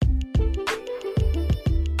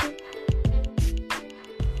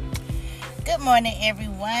morning,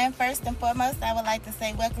 everyone. First and foremost, I would like to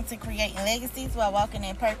say welcome to Creating Legacies While Walking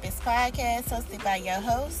in Purpose podcast, hosted by your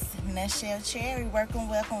host, Nichelle Cherry. Welcome,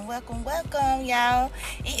 y'all.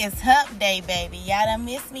 It is hump day, baby. Y'all done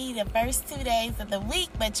missed me the first 2 days of the week,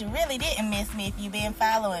 but you really didn't miss me if you've been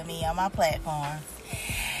following me on my platforms.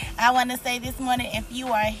 I want to say this morning, if you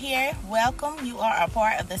are here, welcome. You are a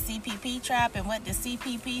part of the CPP tribe, and what the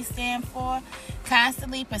CPP stand for?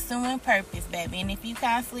 Constantly pursuing purpose, baby. And if you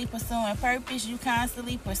constantly pursuing purpose, you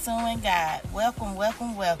constantly pursuing God. Welcome.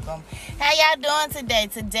 How y'all doing today?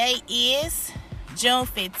 Today is June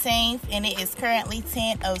 15th, and it is currently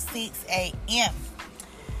 10:06 a.m.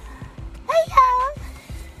 Hey, y'all.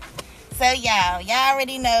 So, y'all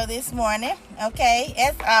already know this morning, okay?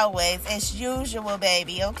 As always, as usual,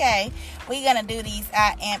 baby, okay? We're going to do these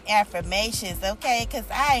I am affirmations, okay? Because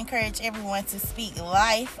I encourage everyone to speak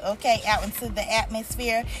life, okay, out into the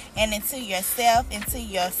atmosphere and into yourself, into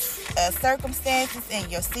your circumstances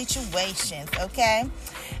and your situations, okay?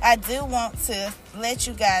 I do want to let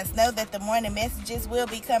you guys know that the morning messages will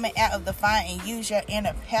be coming out of the Find and Use Your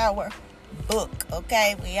Inner Power book,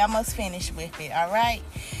 okay? We almost finished with it, all right?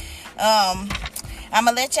 I'm going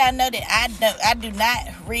to let y'all know that I do not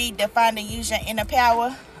read the Find and Use Your Inner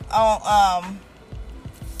Power on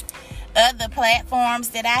other platforms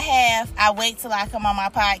that I have. I wait till I come on my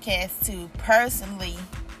podcast to personally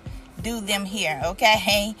do them here,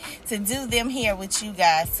 okay? To do them here with you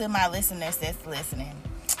guys, to my listeners that's listening.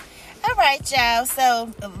 All right, y'all. So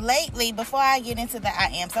lately, before I get into the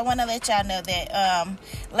I ams, I want to let y'all know that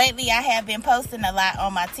lately I have been posting a lot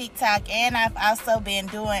on my TikTok, and I've also been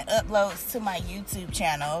doing uploads to my YouTube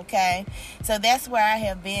channel, okay? So that's where I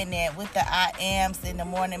have been at with the I ams and the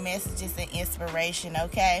morning messages and inspiration,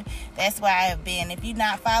 okay? That's where I have been. If you're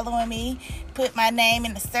not following me, put my name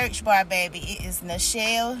in the search bar, baby. It is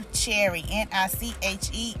Nichelle Cherry, Nicherry.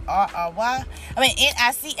 Nichelle,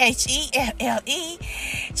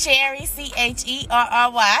 Cherry.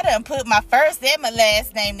 I done put my first and my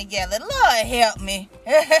last name together. Lord help me.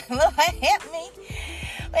 Lord help me.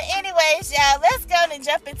 But anyways, y'all, let's go and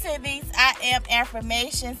jump into these I am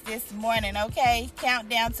affirmations this morning, okay?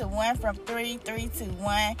 Countdown to 1 from 3, 3, 2,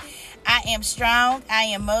 1. I am strong. I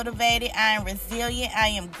am motivated. I am resilient. I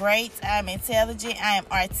am great. I am intelligent. I am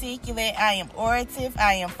articulate. I am orative.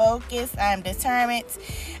 I am focused. I am determined.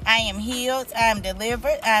 I am healed. I am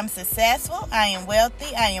delivered. I am successful. I am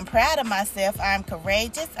wealthy. I am proud of myself. I am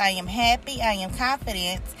courageous. I am happy. I am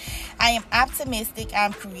confident. I am optimistic. I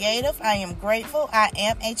am creative. I am grateful. I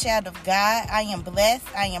am a child of God. I am blessed.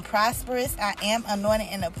 I am prosperous. I am anointed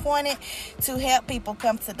and appointed to help people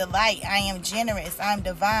come to the light. I am generous. I am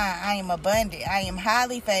divine. I am abundant. I am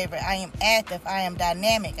highly favored. I am active. I am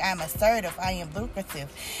dynamic. I am assertive. I am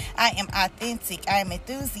lucrative. I am authentic. I am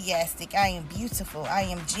enthusiastic. I am beautiful. I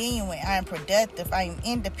am genuine. I am productive. I am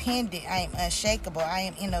independent. I am unshakable. I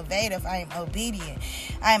am innovative. I am obedient.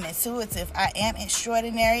 I am intuitive. I am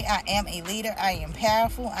extraordinary. I am a leader. I am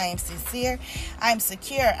powerful. I am sincere. I am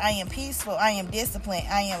secure. I am peaceful. I am disciplined.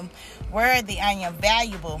 I am worthy. I am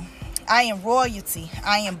valuable. I am royalty.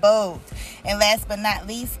 I am bold. And last but not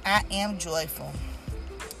least, I am joyful.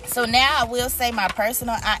 So now I will say my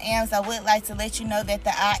personal I ams. I would like to let you know that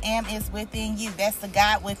the I am is within you. That's the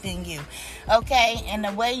God within you. Okay? And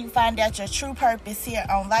the way you find out your true purpose here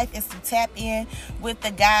on life is to tap in with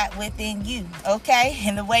the God within you. Okay?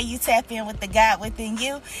 And the way you tap in with the God within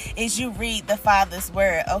you is you read the Father's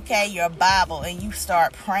word. Okay? Your Bible. And you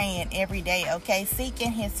start praying every day. Okay?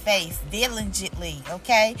 Seeking his face diligently.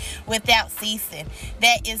 Okay? Without ceasing.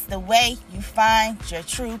 That is the way you find your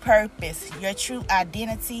true purpose. Your true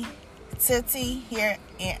identity here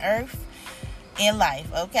in earth, in life,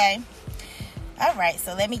 okay? All right,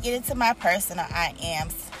 so let me get into my personal I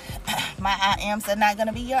ams. My I ams are not going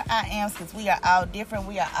to be your I ams because we are all different.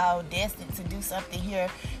 We are all destined to do something here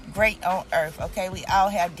great on earth, okay? We all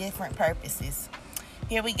have different purposes.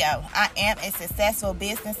 Here we go. I am a successful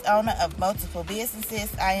business owner of multiple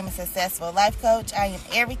businesses. I am a successful life coach. I am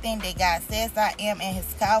everything that God says I am and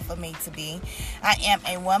has called for me to be. I am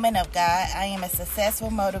a woman of God. I am a successful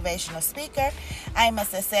motivational speaker. I am a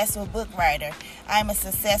successful book writer. I am a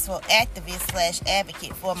successful activist /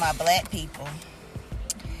 advocate for my black people.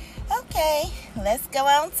 Okay, let's go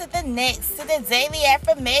on to the next, to the daily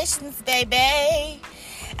affirmations, baby.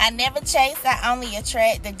 I never chase, I only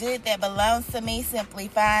attract. The good that belongs to me simply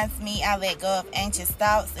finds me. I let go of anxious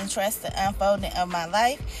thoughts and trust the unfolding of my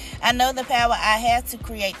life. I know the power I have to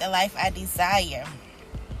create the life I desire.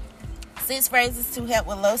 6 phrases to help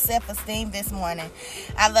with low self-esteem this morning.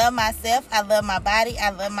 I love myself. I love my body.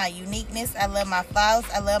 I love my uniqueness. I love my flaws.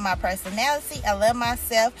 I love my personality. I love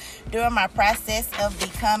myself during my process of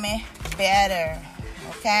becoming better.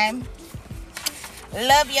 Okay?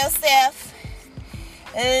 Love yourself.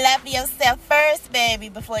 Love yourself first, baby,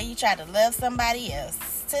 before you try to love somebody else.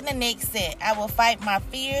 To the next set. I will fight my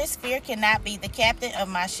fears. Fear cannot be the captain of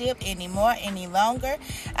my ship any longer.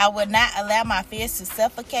 I will not allow my fears to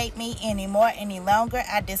suffocate me any longer.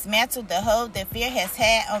 I dismantle the hold that fear has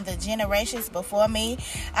had on the generations before me.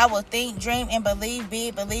 I will think, dream, and believe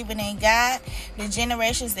big, believing in God. The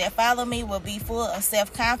generations that follow me will be full of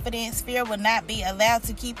self-confidence. Fear will not be allowed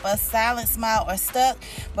to keep us silent, small, or stuck.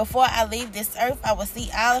 Before I leave this earth, I will see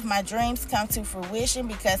all of my dreams come to fruition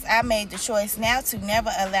because I made the choice now to never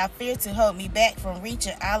allow fear to hold me back from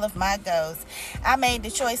reaching all of my goals. I made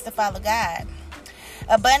the choice to follow God.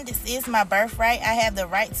 Abundance is my birthright. I have the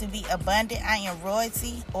right to be abundant. I am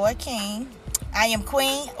royalty or king. I am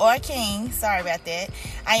queen or king. Sorry about that.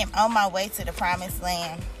 I am on my way to the promised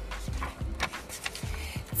land.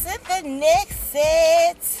 To the next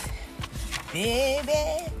set,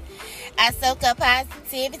 baby. I soak up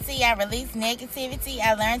positivity. I release negativity.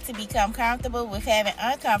 I learn to become comfortable with having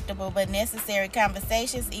uncomfortable but necessary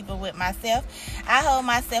conversations, even with myself. I hold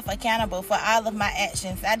myself accountable for all of my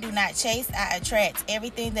actions. I do not chase. I attract.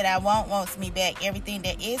 Everything that I want wants me back. Everything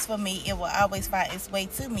that is for me, it will always find its way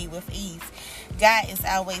to me with ease. God is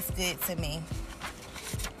always good to me.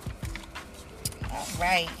 All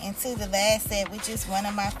right, and to the last set, which is one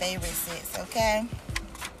of my favorite sets, okay?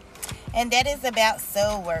 And that is about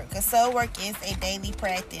soul work. Because soul work is a daily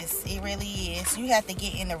practice. It really is. You have to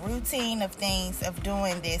get in the routine of things, of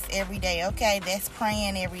doing this every day. Okay, that's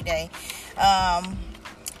praying every day.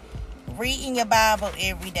 Reading your Bible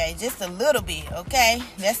every day. Just a little bit, okay?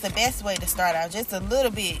 That's the best way to start out. Just a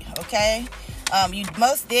little bit, okay? You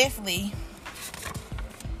most definitely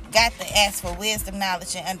got to ask for wisdom,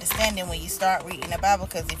 knowledge, and understanding when you start reading the Bible.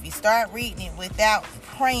 Because if you start reading it without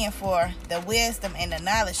praying for the wisdom and the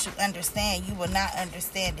knowledge to understand, you will not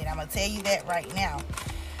understand it. I'm going to tell you that right now.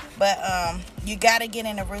 But you got to get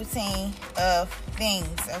in a routine of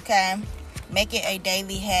things, okay? Make it a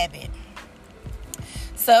daily habit.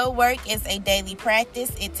 Soul work is a daily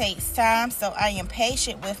practice. It takes time, so I am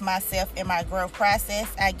patient with myself in my growth process.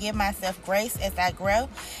 I give myself grace as I grow.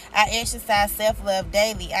 I exercise self-love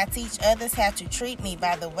daily. I teach others how to treat me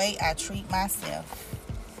by the way I treat myself.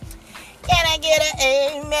 Can I get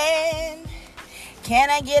an amen?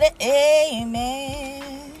 Can I get an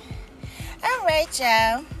amen? All right,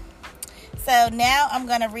 y'all. So now I'm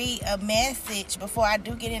going to read a message before I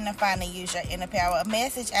do get in the final use your inner power. A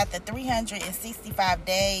message after 365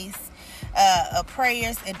 days of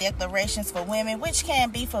prayers and declarations for women, which can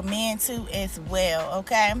be for men too as well,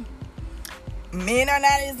 okay? Men are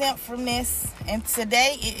not exempt from this. And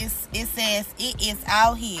today it says it is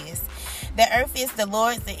all his. The earth is the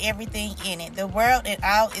Lord's and everything in it. The world and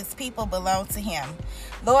all its people belong to him.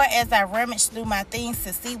 Lord, as I rummage through my things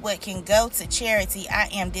to see what can go to charity, I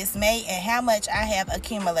am dismayed at how much I have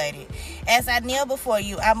accumulated. As I kneel before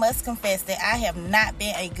you, I must confess that I have not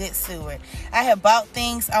been a good steward. I have bought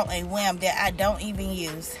things on a whim that I don't even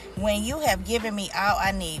use. When you have given me all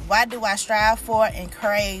I need, why do I strive for and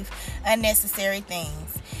crave unnecessary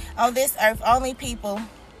things? On this earth, only people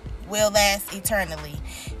will last eternally.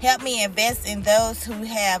 Help me invest in those who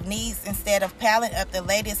have needs instead of piling up the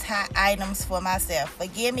latest hot items for myself.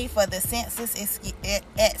 Forgive me for the senseless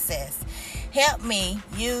excess. Help me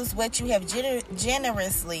use what you have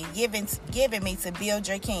generously given me to build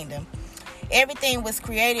your kingdom. Everything was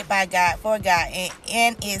created by God, for God,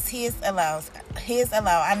 and is His alone.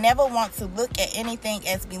 I never want to look at anything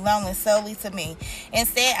as belonging solely to me.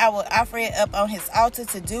 Instead, I will offer it up on His altar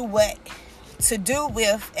to do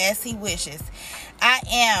with as He wishes. I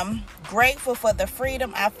am grateful for the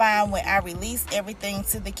freedom I find when I release everything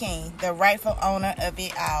to the King, the rightful owner of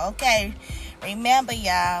it all. Okay, remember,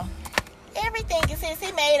 y'all, everything is His.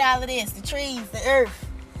 He made all of this, the trees, the earth,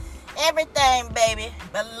 everything, baby,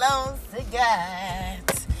 belongs to God.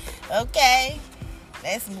 Okay,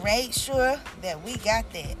 let's make sure that we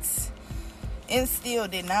got that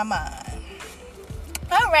instilled in our mind.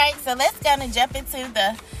 All right, so let's kind of jump into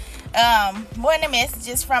the morning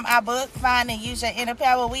messages from our book, Find and Use Your Inner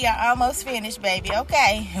Power. We are almost finished, baby.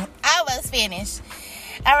 Okay, almost finished.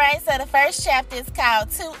 All right, so the first chapter is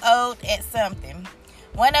called Too Old at Something.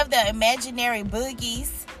 One of the imaginary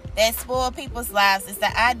boogies that spoil people's lives is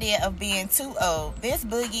the idea of being too old. This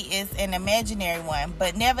boogie is an imaginary one,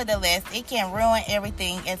 but nevertheless, it can ruin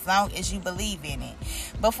everything as long as you believe in it.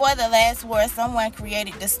 Before the last war, someone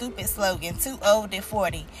created the stupid slogan, too old at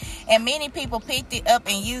 40, and many people picked it up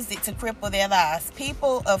and used it to cripple their lives.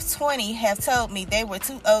 People of 20 have told me they were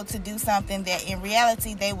too old to do something that in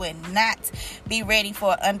reality they would not be ready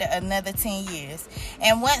for under another 10 years.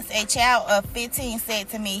 And once a child of 15 said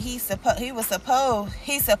to me he supposed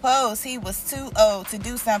he was too old to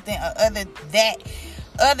do something other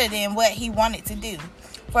than what he wanted to do.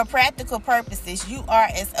 For practical purposes, you are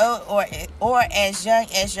as old or as young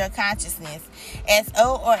as your consciousness, as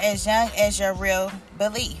old or as young as your real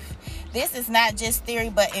belief. This is not just theory,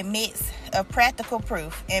 but admits of practical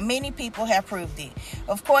proof, and many people have proved it.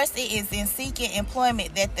 Of course, it is in seeking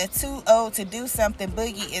employment that the too old to do something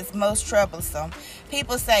boogie is most troublesome.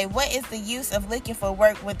 People say, what is the use of looking for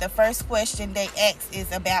work when the first question they ask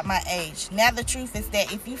is about my age? Now, the truth is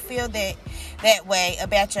that if you feel that way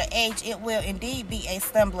about your age, it will indeed be a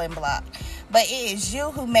stumbling block. But it is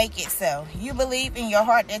you who make it so. You believe in your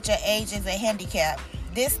heart that your age is a handicap.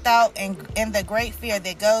 This thought and the great fear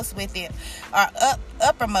that goes with it are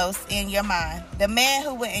uppermost in your mind. The man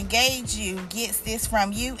who will engage you gets this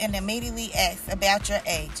from you and immediately asks about your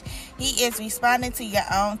age. He is responding to your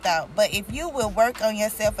own thought. But if you will work on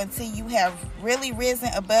yourself until you have really risen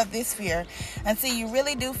above this fear, until you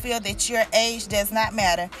really do feel that your age does not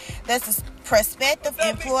matter, that's a prospective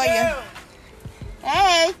employer.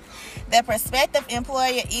 Hey! The prospective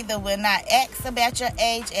employer either will not ask about your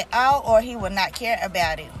age at all or he will not care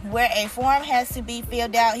about it. Where a form has to be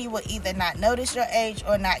filled out, he will either not notice your age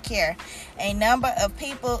or not care. A number of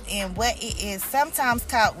people in what it is sometimes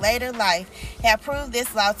called later life have proved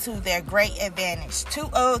this law to their great advantage. Too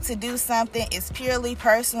old to do something is purely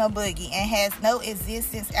personal boogie and has no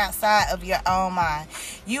existence outside of your own mind.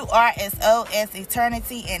 You are as old as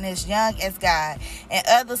eternity and as young as God, and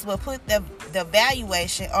others will put the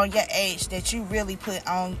valuation on your age that you really put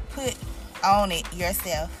on it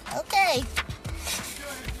yourself. Okay.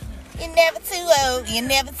 You're never too old, you're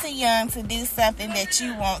never too young to do something that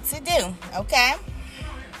you want to do. Okay?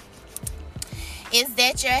 Is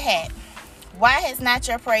that your hat? Why has not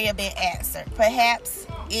your prayer been answered? Perhaps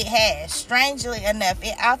it has. Strangely enough,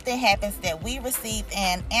 it often happens that we receive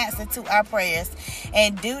an answer to our prayers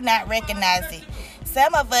and do not recognize it.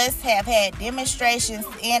 Some of us have had demonstrations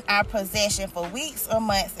in our possession for weeks or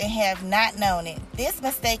months and have not known it. This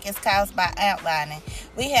mistake is caused by outlining.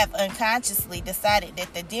 We have unconsciously decided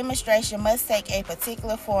that the demonstration must take a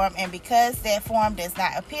particular form, and because that form does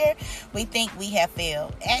not appear, we think we have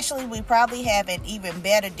failed. Actually, we probably have an even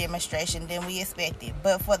better demonstration than we expected,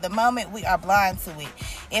 but for the moment, we are blind to it.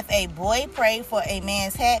 If a boy prayed for a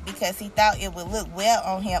man's hat because he thought it would look well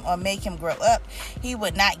on him or make him grow up, he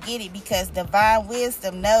would not get it because divine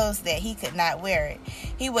wisdom knows that he could not wear it.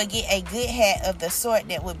 He would get a good hat of the sort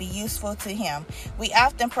that would be useful to him. We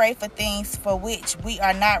often pray for things for which we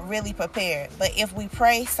are not really prepared, but if we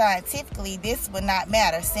pray scientifically, this would not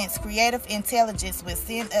matter, since creative intelligence would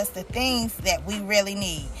send us the things that we really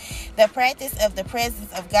need. The practice of the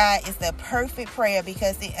presence of God is the perfect prayer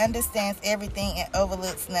because it understands everything and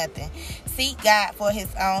overlooks nothing. Seek God for his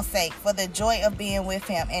own sake, for the joy of being with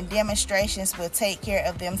him, and demonstrations will take care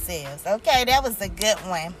of themselves. Okay, that was a good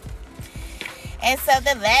one. And so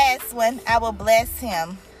the last one, I will bless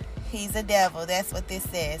him. He's a devil. That's what this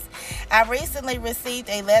says. I recently received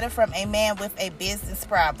a letter from a man with a business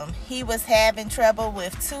problem. He was having trouble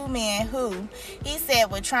with two men who, he said,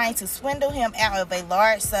 were trying to swindle him out of a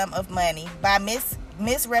large sum of money by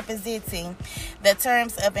misrepresenting the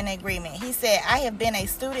terms of an agreement. He said, I have been a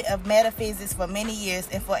student of metaphysics for many years,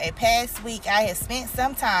 and for a past week I have spent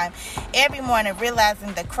some time every morning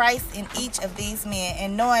realizing the Christ in each of these men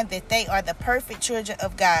and knowing that they are the perfect children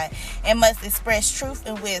of God and must express truth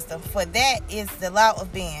and wisdom, for that is the law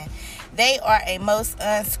of being. They are a most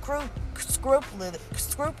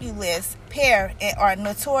unscrupulous pair and are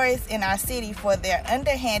notorious in our city for their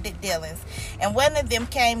underhanded dealings, and one of them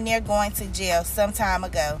came near going to jail some time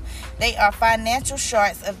ago. They are financial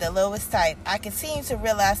sharks of the lowest type. I continue to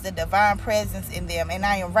realize the divine presence in them, and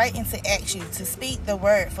I am writing to ask you to speak the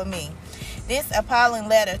word for me. This appalling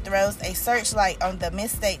letter throws a searchlight on the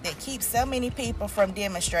mistake that keeps so many people from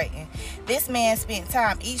demonstrating. This man spent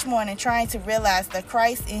time each morning trying to realize the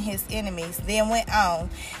Christ in his enemies, then went on,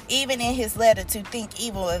 even in his letter, to think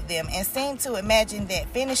evil of them, and seemed to imagine that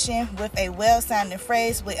finishing with a well-sounding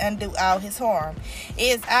phrase would undo all his harm.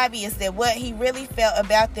 It is obvious that what he really felt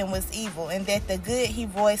about them was evil, and that the good he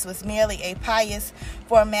voiced was merely a pious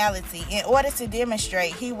formality. In order to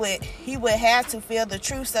demonstrate, he would have to feel the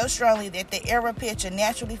truth so strongly that the that error picture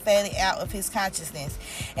naturally faded out of his consciousness.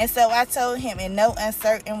 And so I told him in no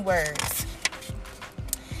uncertain words.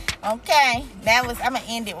 Okay, I'm going to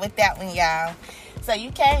end it with that one, y'all. So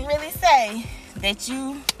you can't really say that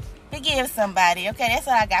you forgive somebody, okay? That's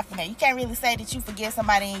what I got from that. You can't really say that you forgive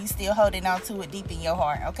somebody and you still holding on to it deep in your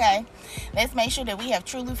heart, okay? Let's make sure that we have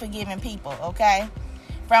truly forgiven people, okay?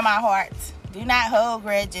 From our hearts. Do not hold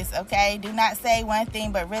grudges, okay? Do not say one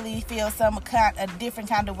thing but really feel a different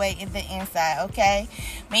kind of way in the inside, okay?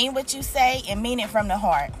 Mean what you say and mean it from the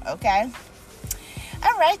heart, okay?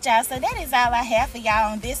 All right, y'all. So that is all I have for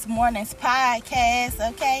y'all on this morning's podcast,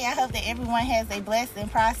 okay? I hope that everyone has a blessed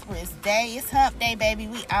and prosperous day. It's hump day, baby.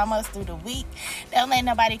 We almost through the week. Don't let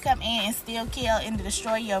nobody come in and steal, kill, and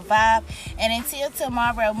destroy your vibe. And until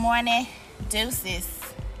tomorrow morning, deuces.